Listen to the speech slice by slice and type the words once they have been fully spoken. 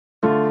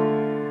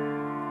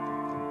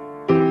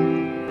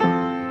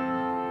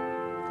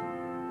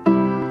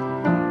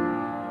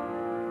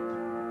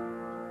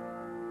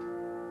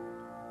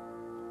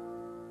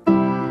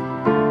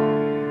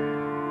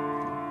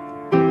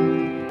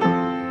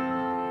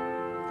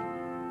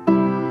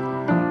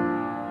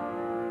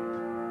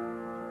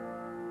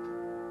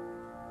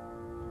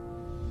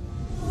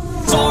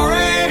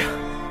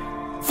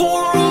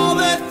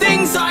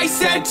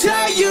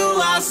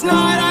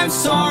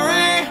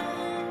sorry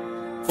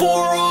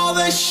for all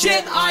the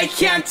shit I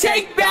can't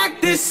take back.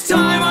 This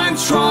time I'm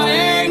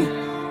trying,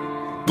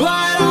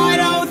 but I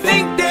don't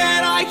think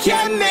that I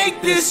can make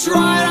this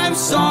right. I'm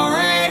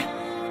sorry,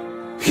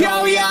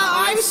 yo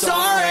yeah, I'm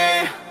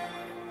sorry.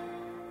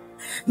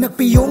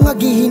 Nagpiyong nga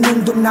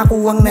gihinumdum na ko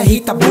ang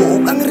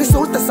nahitabuog. Ang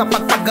resulta sa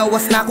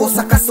pagpagawas na ko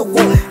sa kasuko.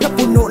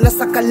 Napuno na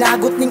sa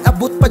kalagot ning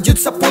abot pa jud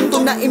sa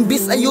punto na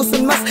imbis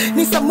ayuson mas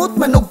ni samot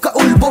manog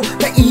kaulbo.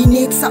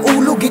 Kainit sa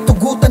ulo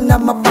gitugutan na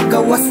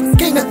mapagawas.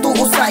 Kay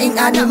nagtuo sa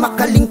ingana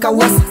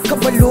makalingkawas.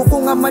 Kabalo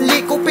ko nga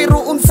mali ko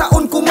pero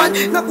unsaon ko man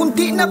nga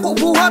kunti na ko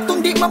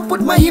buhaton di man pud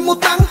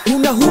mahimutang.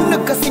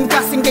 Hunahunag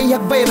kasing-kasing kay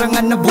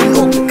hagbayrangan na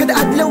bulog. Kada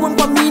adlaw ang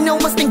paminaw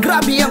mas ning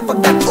grabe ang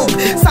pagdatog.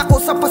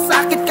 Sako sa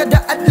pasakit kada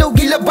adlaw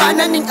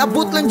labanan ning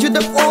abot lang jud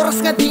ang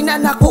oras nga di na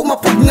nako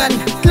mapugnan.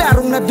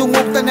 Klarong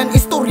nadungog tanan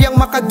istoryang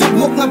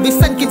makadugmok nga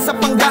bisan kinsa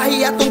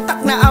panggahi atong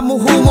tak na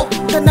amuhumok.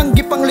 Tanang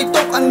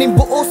gipanglitok ang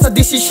nimbuo sa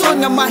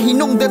desisyon nga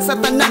mahinungdan sa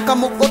tanang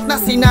kamukot na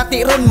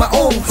sinati ron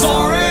maong.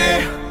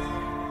 Sorry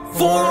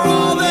for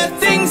all the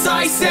things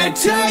I said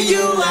to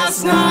you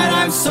last night.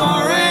 I'm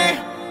sorry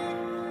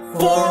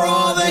for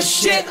all the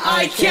shit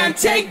I can't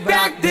take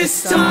back.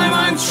 This time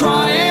I'm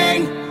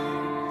trying,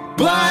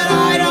 but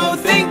I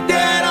don't think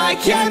that I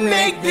can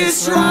make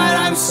this right.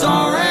 I'm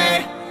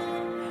sorry,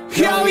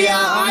 yo yeah,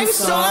 I'm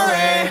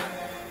sorry.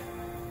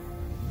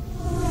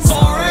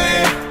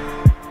 Sorry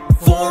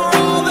for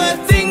all the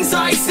things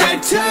I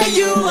said to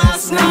you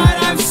last night.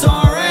 I'm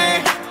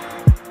sorry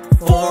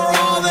for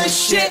all the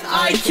shit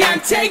I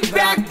can't take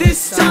back.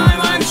 This time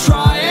I'm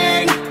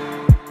trying,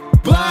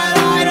 but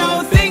I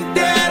don't think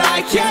that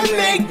I can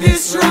make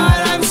this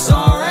right. I'm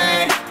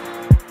sorry,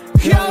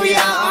 yo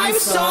yeah, I'm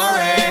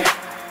sorry.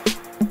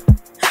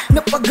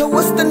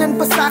 Napagawas tanan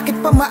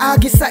pasakit pa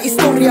maagi sa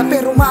istorya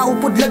pero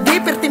maupod lagi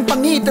pertin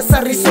pangita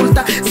sa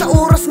resulta. Sa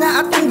oras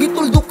nga atong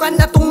gituldukan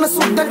atong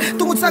nasugdan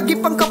tungod sa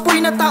gipang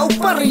kapoy na tao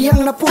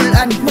parehang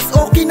napulan. Mas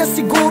okay na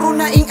siguro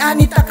na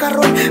ingani ta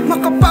karon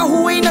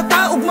makapahuway na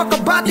taog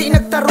makabati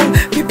nagtarong.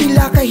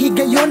 Pipila kay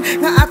higayon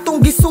nga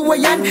atong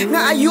gisuwayan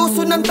nga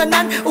ayuso ng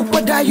tanan ug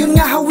padayon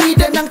nga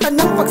hawidan ang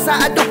tanang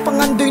pagsaad ug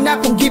pangandoy na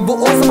kong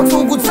gibuo sa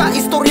pagsugod sa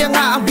istorya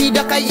nga ang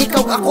bida kay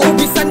ikaw ako.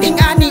 Bisan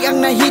ingani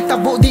ang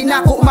nahitabo di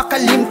nako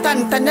makalimtan.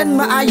 Tanan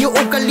maayo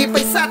o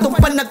kalipay sa atong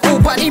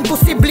panag-uban.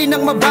 Imposible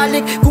nang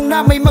mabalik kung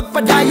na may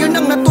magpadayon.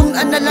 Ang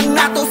natun-an na lang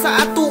nato sa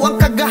ato ang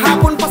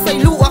kagahapon.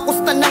 Pasaylo ako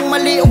sa tanang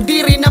mali og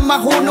diri na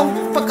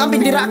mahunong. Pag kami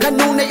dira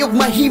kanunay og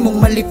mahimong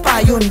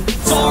malipayon.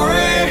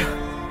 Sorry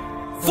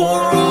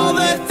for all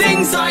the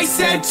things I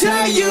said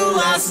to you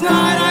last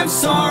night. I'm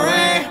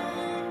sorry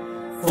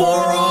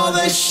for all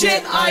the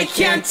shit I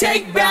can't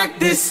take back.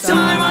 This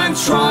time I'm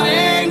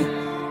trying,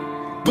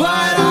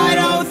 but I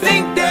don't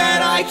think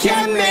that I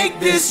can make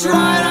this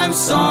right. I'm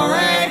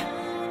sorry,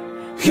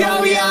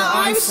 yo yeah,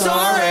 I'm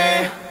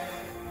sorry.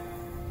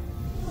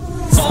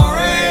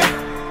 Sorry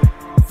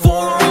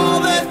for all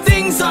the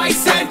things I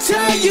said to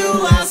you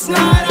last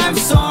night. I'm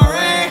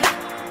sorry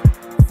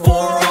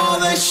for all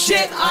the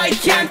shit I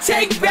can't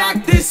take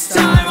back. This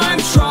time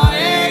I'm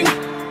trying,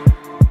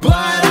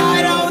 but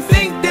I don't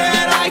think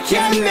that I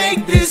can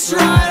make this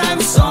right.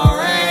 I'm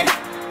sorry,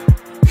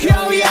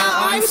 yo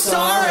yeah, I'm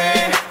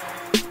sorry.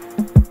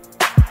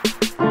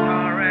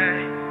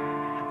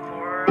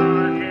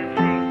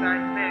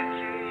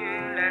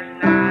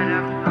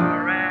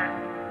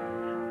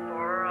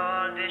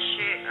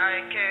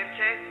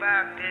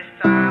 This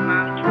time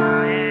I'm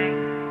trying,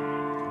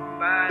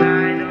 but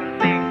I don't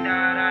think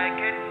that I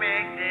can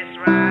make this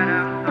right.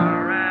 I'm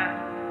sorry,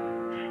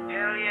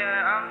 hell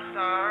yeah, I'm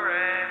sorry.